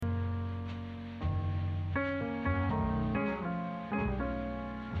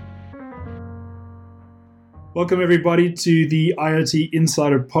Welcome, everybody, to the IoT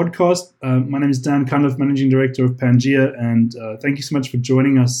Insider podcast. My name is Dan Cunliffe, Managing Director of Pangea, and thank you so much for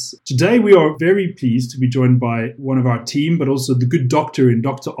joining us. Today, we are very pleased to be joined by one of our team, but also the good doctor in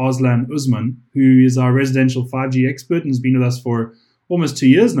Dr. Arslan Uzman, who is our residential 5G expert and has been with us for almost 2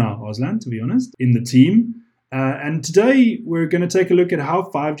 years now, Arslan, to be honest, in the team. And today, we're going to take a look at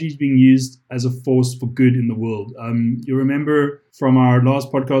how 5G is being used as a force for good in the world. You remember from our last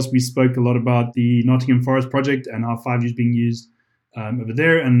podcast, we spoke a lot about the Nottingham Forest project and how 5G is being used over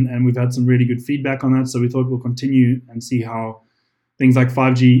there. And we've had some really good feedback on that. So we thought we'll continue and see how things like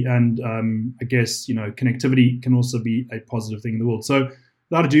 5G and connectivity can also be a positive thing in the world. So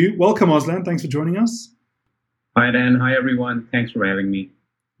without ado, welcome, Arslan. Thanks for joining us. Hi, Dan. Hi, everyone. Thanks for having me.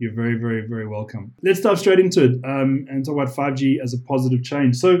 You're very, very, very welcome. Let's dive straight into it and talk about 5G as a positive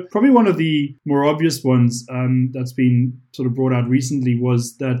change. So probably one of the more obvious ones that's been sort of brought out recently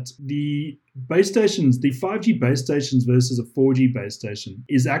was that the base stations, the 5G base stations versus a 4G base station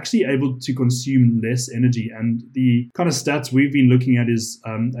is actually able to consume less energy. And the kind of stats we've been looking at is a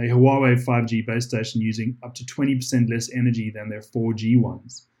Huawei 5G base station using up to 20% less energy than their 4G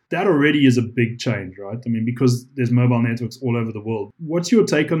ones. That already is a big change, right? I mean, because there's mobile networks all over the world. What's your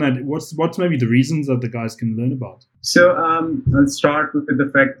take on that? What's maybe the reasons that the guys can learn about? So let's start with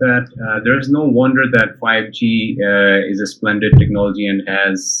the fact that there's no wonder that 5G is a splendid technology and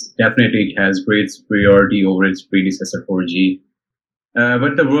definitely has great superiority over its predecessor 4G.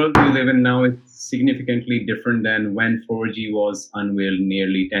 But the world we live in now is significantly different than when 4G was unveiled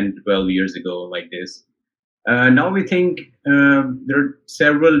nearly 10 to 12 years ago like this. Now we think there are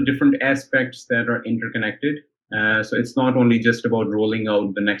several different aspects that are interconnected. So it's not only just about rolling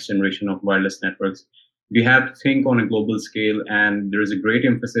out the next generation of wireless networks. We have to think on a global scale, and there is a great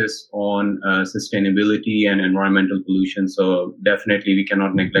emphasis on sustainability and environmental pollution. So definitely we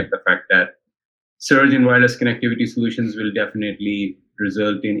cannot neglect the fact that surge in wireless connectivity solutions will definitely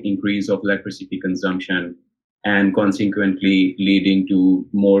result in increase of electricity consumption and consequently leading to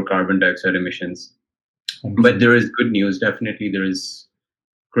more carbon dioxide emissions. But there is good news. Definitely, there is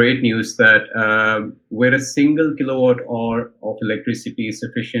great news that where a single kilowatt hour of electricity is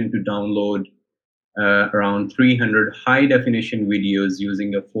sufficient to download around 300 high-definition videos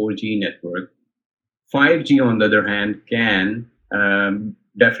using a 4G network, 5G, on the other hand, can,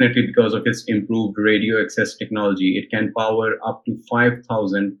 definitely because of its improved radio access technology, it can power up to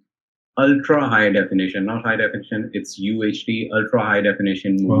 5,000 ultra-high definition, not high definition, it's UHD, ultra-high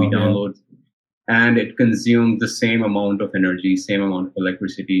definition movie downloads. And it consumes the same amount of energy, same amount of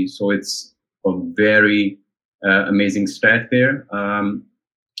electricity. So it's a very amazing stat there.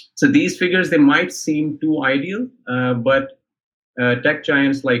 So these figures, they might seem too ideal, but tech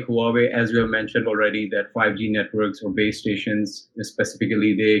giants like Huawei, as we have mentioned already, that 5G networks or base stations,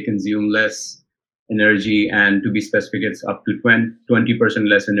 specifically, they consume less energy. And to be specific, it's up to 20%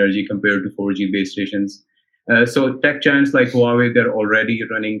 less energy compared to 4G base stations. So tech giants like Huawei, they're already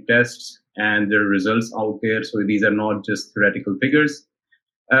running tests and there are results out there. So these are not just theoretical figures.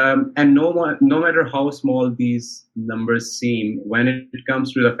 And no matter how small these numbers seem, when it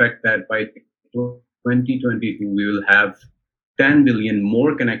comes to the fact that by 2022, we will have 10 billion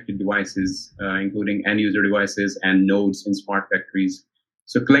more connected devices, including end user devices and nodes in smart factories.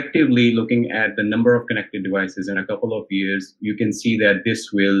 So collectively, looking at the number of connected devices in a couple of years, you can see that this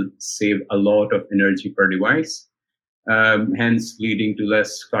will save a lot of energy per device. Hence leading to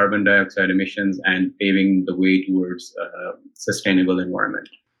less carbon dioxide emissions and paving the way towards a sustainable environment.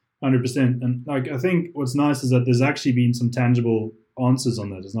 100%. And I think what's nice is that there's actually been some tangible answers on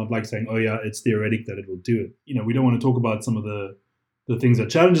that. It's not like saying, oh yeah, it's theoretic that it will do it. We don't want to talk about some of the things that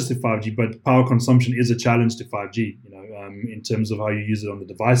challenges to 5G, but power consumption is a challenge to 5G, in terms of how you use it on the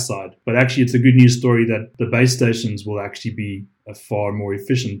device side. But actually, it's a good news story that the base stations will actually be a far more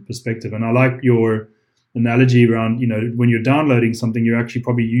efficient perspective. And I like your analogy around, when you're downloading something, you're actually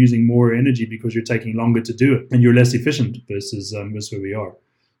probably using more energy because you're taking longer to do it and you're less efficient versus where we are.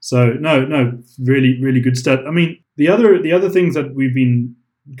 So no, really, really good stat. I mean, the other things that we've been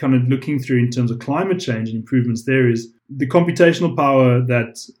kind of looking through in terms of climate change and improvements there is the computational power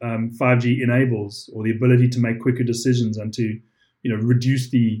that 5G enables, or the ability to make quicker decisions and to reduce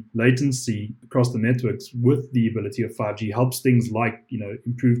the latency across the networks with the ability of 5G helps things like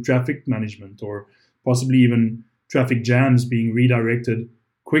improve traffic management or possibly even traffic jams being redirected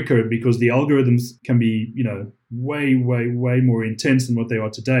quicker because the algorithms can be, way, way, way more intense than what they are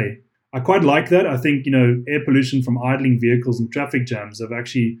today. I quite like that. I think, air pollution from idling vehicles and traffic jams have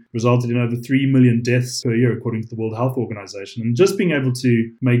actually resulted in over 3 million deaths per year, according to the World Health Organization. And just being able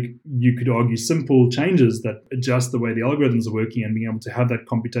to make, you could argue, simple changes that adjust the way the algorithms are working and being able to have that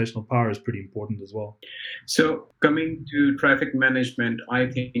computational power is pretty important as well. So coming to traffic management, I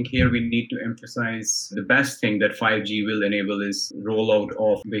think here we need to emphasize the best thing that 5G will enable is rollout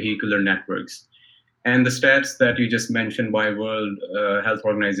of vehicular networks. And the stats that you just mentioned by World Health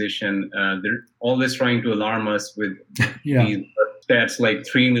Organization, they're always trying to alarm us with these stats like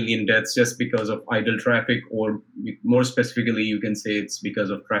 3 million deaths just because of idle traffic, or more specifically, you can say it's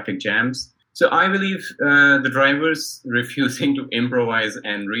because of traffic jams. So I believe the drivers refusing to improvise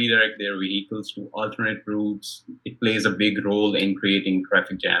and redirect their vehicles to alternate routes, it plays a big role in creating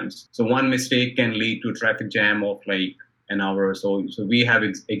traffic jams. So one mistake can lead to a traffic jam of like an hour or so. So we have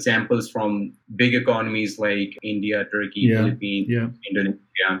examples from big economies like India, Turkey, Philippines,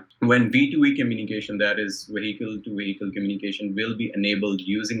 Indonesia. When V2V communication, that is vehicle-to-vehicle communication, will be enabled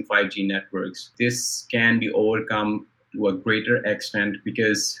using 5G networks, this can be overcome to a greater extent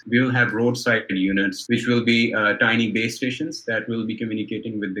because we will have roadside units, which will be tiny base stations that will be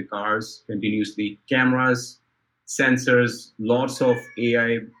communicating with the cars continuously. Cameras, sensors, lots of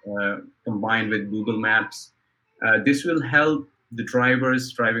AI combined with Google Maps. This will help the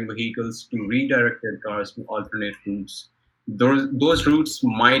drivers driving vehicles to redirect their cars to alternate routes. Those routes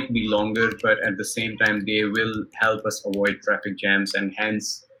might be longer, but at the same time, they will help us avoid traffic jams and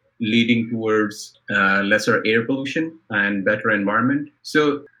hence leading towards lesser air pollution and better environment.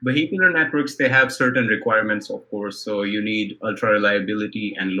 So vehicular networks, they have certain requirements, of course. So you need ultra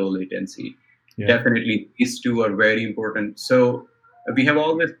reliability and low latency. Definitely, these two are very important. So we have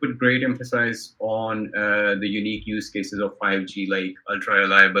always put great emphasis on the unique use cases of 5G, like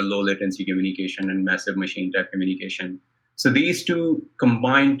ultra-reliable, low-latency communication and massive machine-type communication. So these two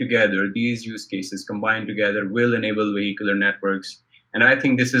combined together, these use cases combined together will enable vehicular networks. And I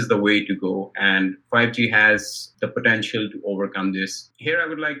think this is the way to go. And 5G has the potential to overcome this. Here, I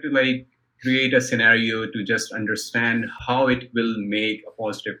would like to create a scenario to just understand how it will make a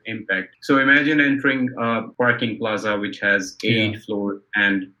positive impact. So imagine entering a parking plaza which has 8 floors,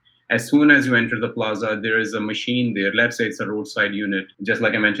 and as soon as you enter the plaza, there is a machine there. Let's say it's a roadside unit. Just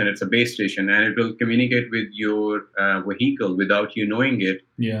like I mentioned, it's a base station, and it will communicate with your vehicle without you knowing it.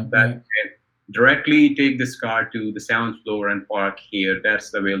 Directly take this car to the 7th floor and park here.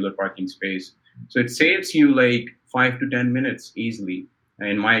 That's the available parking space. So it saves you like 5 to 10 minutes easily,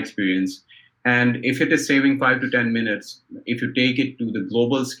 in my experience. And if it is saving 5 to 10 minutes, if you take it to the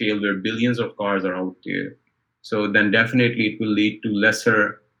global scale where billions of cars are out there, so then definitely it will lead to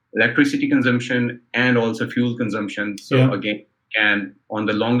lesser electricity consumption and also fuel consumption. So again, on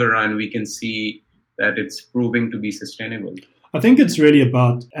the longer run, we can see that it's proving to be sustainable. I think it's really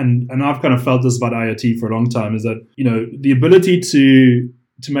about, and I've kind of felt this about IoT for a long time, is that, the ability to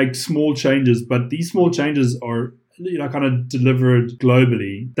make small changes, but these small changes are kind of delivered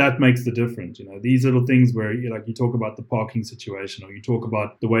globally. That makes the difference. These little things where you talk about the parking situation, or you talk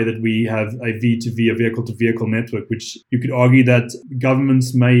about the way that we have a V2V, a vehicle-to-vehicle network, which you could argue that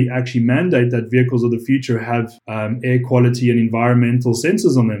governments may actually mandate that vehicles of the future have air quality and environmental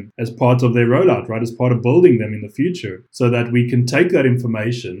sensors on them as part of their rollout, right? As part of building them in the future, so that we can take that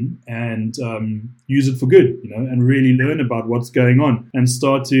information and use it for good, and really learn about what's going on and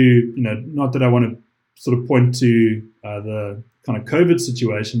start to, not that I want to sort of point to the kind of COVID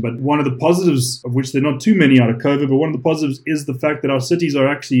situation, but one of the positives, of which there are not too many out of COVID, but one of the positives is the fact that our cities are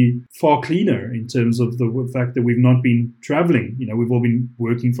actually far cleaner in terms of the fact that we've not been traveling. We've all been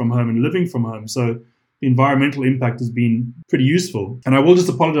working from home and living from home. So the environmental impact has been pretty useful. And I will just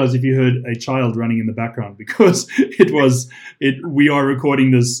apologize if you heard a child running in the background, because we are recording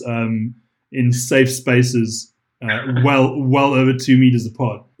this in safe spaces, well over 2 meters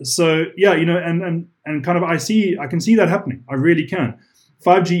apart. So and kind of I can see that happening. I really can.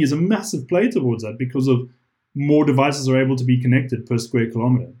 5G is a massive play towards that because of more devices are able to be connected per square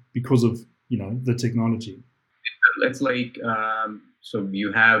kilometer because of the technology. It's so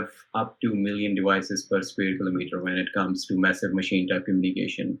you have up to 1 million devices per square kilometer when it comes to massive machine type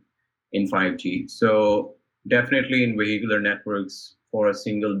communication in 5G. So definitely in vehicular networks for a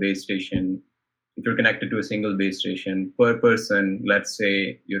single base station, if you're connected to a single base station per person, let's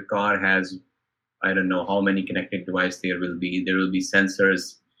say your car has, I don't know how many connected devices there will be. There will be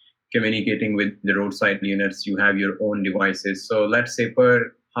sensors communicating with the roadside units. You have your own devices. So let's say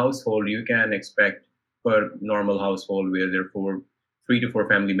per household, you can expect per normal household where there are 3 to 4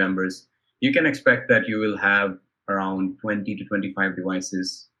 family members, you can expect that you will have around 20 to 25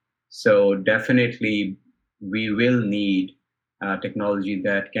 devices. So definitely we will need technology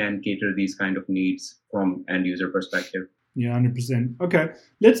that can cater these kind of needs from end user perspective. Yeah, 100%. Okay,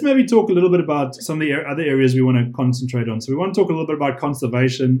 let's maybe talk a little bit about some of the other areas we want to concentrate on. So we want to talk a little bit about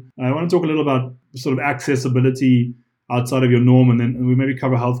conservation. I want to talk a little about sort of accessibility outside of your norm, and then we maybe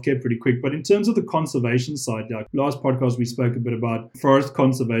cover healthcare pretty quick. But in terms of the conservation side, like last podcast, we spoke a bit about forest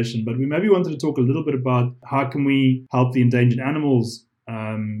conservation, but we maybe wanted to talk a little bit about how can we help the endangered animals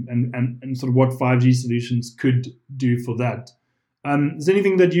and sort of what 5G solutions could do for that. Is there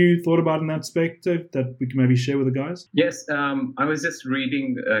anything that you thought about in that aspect that we can maybe share with the guys? Yes, I was just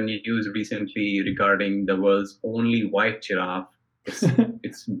reading news recently regarding the world's only white giraffe.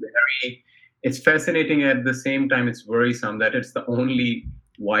 It's fascinating at the same time. It's worrisome that it's the only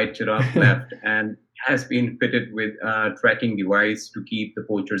white giraffe left and has been fitted with a tracking device to keep the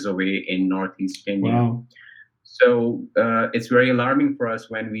poachers away in northeast Kenya. Wow. So it's very alarming for us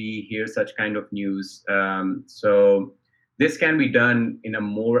when we hear such kind of news. So this can be done in a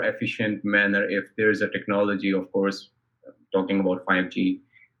more efficient manner if there's a technology, of course, talking about 5G,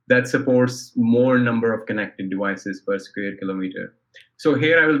 that supports more number of connected devices per square kilometer. So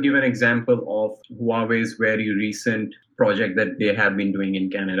here I will give an example of Huawei's very recent project that they have been doing in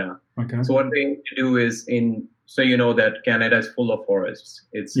Canada. Okay. So what they aim to do is so you know that Canada is full of forests.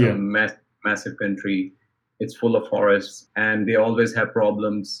 It's a massive country. It's full of forests, and they always have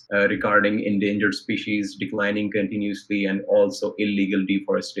problems regarding endangered species declining continuously, and also illegal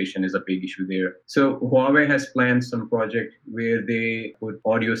deforestation is a big issue there. So Huawei has planned some project where they put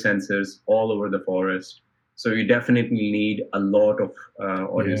audio sensors all over the forest. So you definitely need a lot of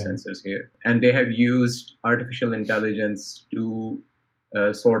audio sensors here. And they have used artificial intelligence to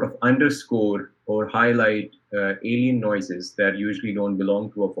sort of underscore or highlight alien noises that usually don't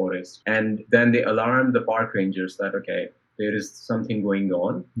belong to a forest. And then they alarm the park rangers that, okay, there is something going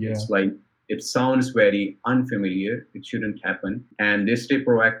on. Yeah. It's like, it sounds very unfamiliar. It shouldn't happen. And they stay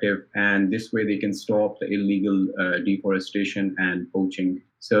proactive. And this way they can stop the illegal deforestation and poaching.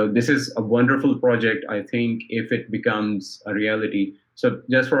 So this is a wonderful project. I think if it becomes a reality. So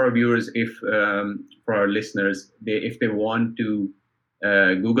just for our viewers, for our listeners, if they want to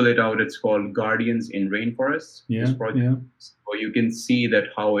Google it out, it's called Guardians in Rainforests. This project. So you can see that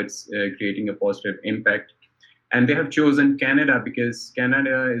how it's creating a positive impact. And they have chosen Canada because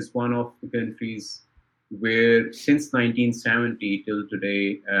Canada is one of the countries where since 1970 till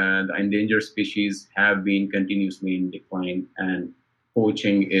today, the endangered species have been continuously in decline, and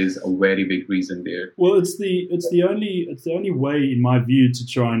poaching is a very big reason there. Well, it's the only way, in my view, to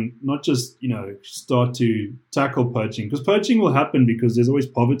try and not just start to tackle poaching, because poaching will happen because there's always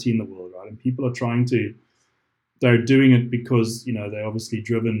poverty in the world, right? And people are they're doing it because they're obviously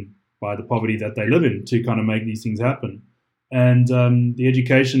driven by the poverty that they live in to kind of make these things happen. And the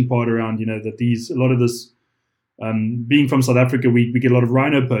education part around that a lot of this. Being from South Africa, we get a lot of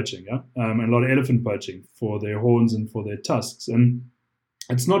rhino poaching, and a lot of elephant poaching for their horns and for their tusks, and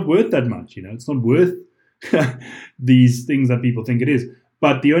it's not worth that much. It's not worth these things that people think it is.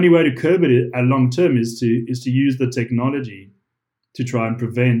 But the only way to curb it at long term is to use the technology to try and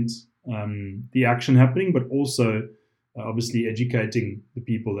prevent the action happening, but also obviously educating the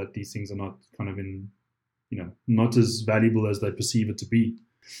people that these things are not kind of not as valuable as they perceive it to be.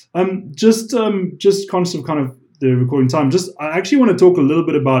 Just conscious of kind of the recording time. I actually want to talk a little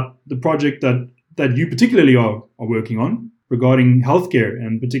bit about the project that you particularly are working on regarding healthcare,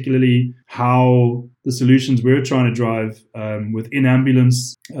 and particularly how the solutions we're trying to drive with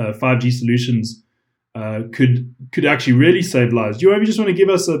in-ambulance 5G solutions could actually really save lives. Do you maybe just want to give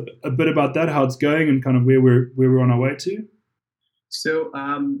us a bit about that, how it's going, and kind of where we're on our way to? So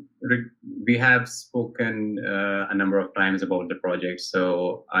we have spoken a number of times about the project,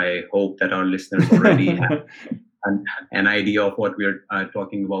 so I hope that our listeners already have an idea of what we're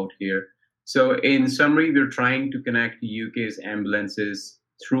talking about here. So in summary, we're trying to connect the UK's ambulances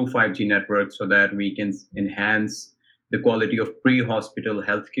through 5G networks so that we can enhance the quality of pre-hospital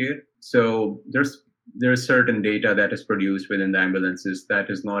healthcare. So there's certain data that is produced within the ambulances that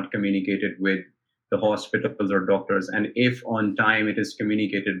is not communicated with the hospitals or doctors. And if on time it is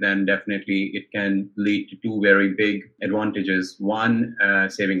communicated, then definitely it can lead to two very big advantages. One,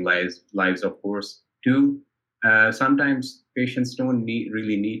 saving lives, of course. Two, sometimes patients don't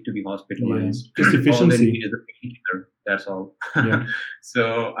really need to be hospitalized. Yeah, just efficiency. All they need is a painkiller. That's all. Yeah.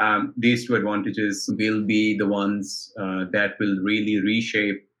 So these two advantages will be the ones that will really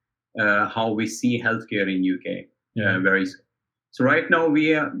reshape how we see healthcare in UK very soon. So right now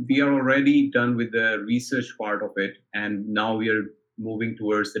we are already done with the research part of it, and now we are moving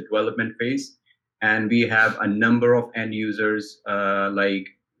towards the development phase. And we have a number of end users like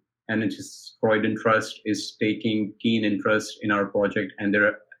NHS Croydon Trust is taking keen interest in our project, and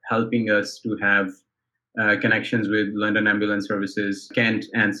they're helping us to have connections with London Ambulance Services, Kent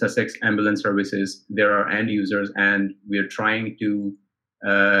and Sussex Ambulance Services. There are end users, and we're trying to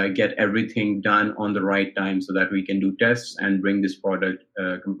get everything done on the right time so that we can do tests and bring this product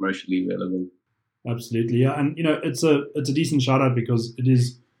commercially available. Absolutely, yeah, and it's a decent shout out because it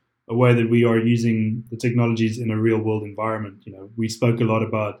is a way that we are using the technologies in a real world environment. We spoke a lot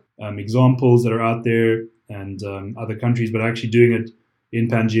about examples that are out there and other countries, but actually doing it in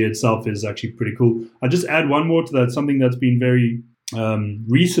Pangea itself is actually pretty cool. I'll just add one more to that. Something that's been very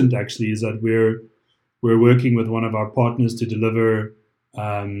recent actually is that we're working with one of our partners to deliver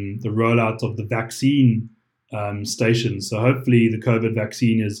the rollout of the vaccine stations. So hopefully the COVID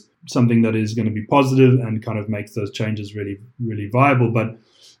vaccine is something that is going to be positive and kind of makes those changes really, really viable. But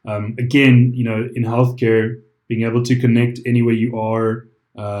again, in healthcare, being able to connect anywhere you are,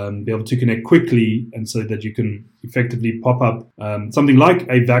 be able to connect quickly, and so that you can effectively pop up something like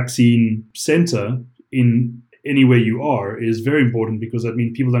a vaccine center in anywhere you are is very important, because that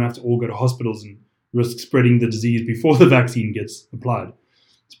means people don't have to all go to hospitals and risk spreading the disease before the vaccine gets applied.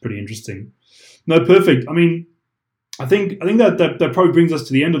 It's pretty interesting. No, perfect. I think that probably brings us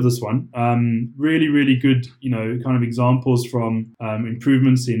to the end of this one. Really, really good, kind of examples from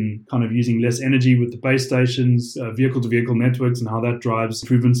improvements in kind of using less energy with the base stations, vehicle-to-vehicle networks, and how that drives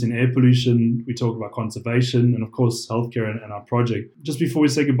improvements in air pollution. We talk about conservation and, of course, healthcare and our project. Just before we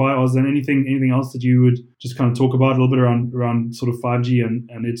say goodbye, Ozan, anything else that you would just kind of talk about a little bit around sort of 5G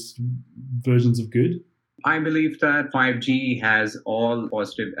and its versions of good? I believe that 5G has all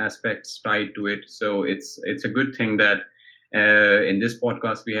positive aspects tied to it. So it's a good thing that in this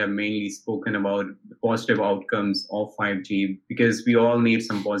podcast, we have mainly spoken about the positive outcomes of 5G, because we all need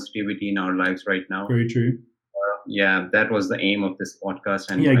some positivity in our lives right now. Very true. Yeah, that was the aim of this podcast.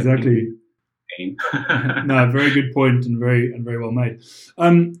 And yeah, exactly. No, very good point and very well made.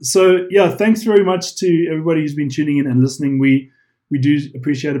 So yeah, thanks very much to everybody who's been tuning in and listening. We do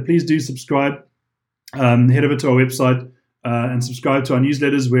appreciate it. Please do subscribe. Head over to our website and subscribe to our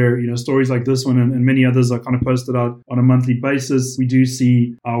newsletters, where stories like this one and many others are kind of posted out on a monthly basis. We do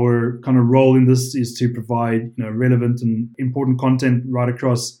see our kind of role in this is to provide relevant and important content right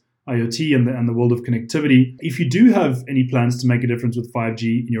across IoT and the world of connectivity. If you do have any plans to make a difference with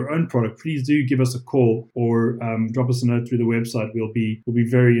 5G in your own product, please do give us a call or drop us a note through the website. We'll be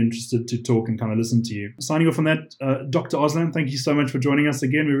very interested to talk and kind of listen to you. Signing off on that, Dr. Aslan, thank you so much for joining us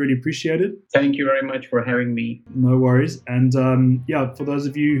again. We really appreciate it. Thank you very much for having me. No worries. And for those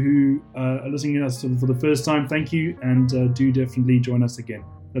of you who are listening to us for the first time, thank you, and do definitely join us again.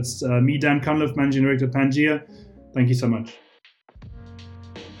 That's me, Dan Cunliffe, Managing Director of Pangea. Thank you so much.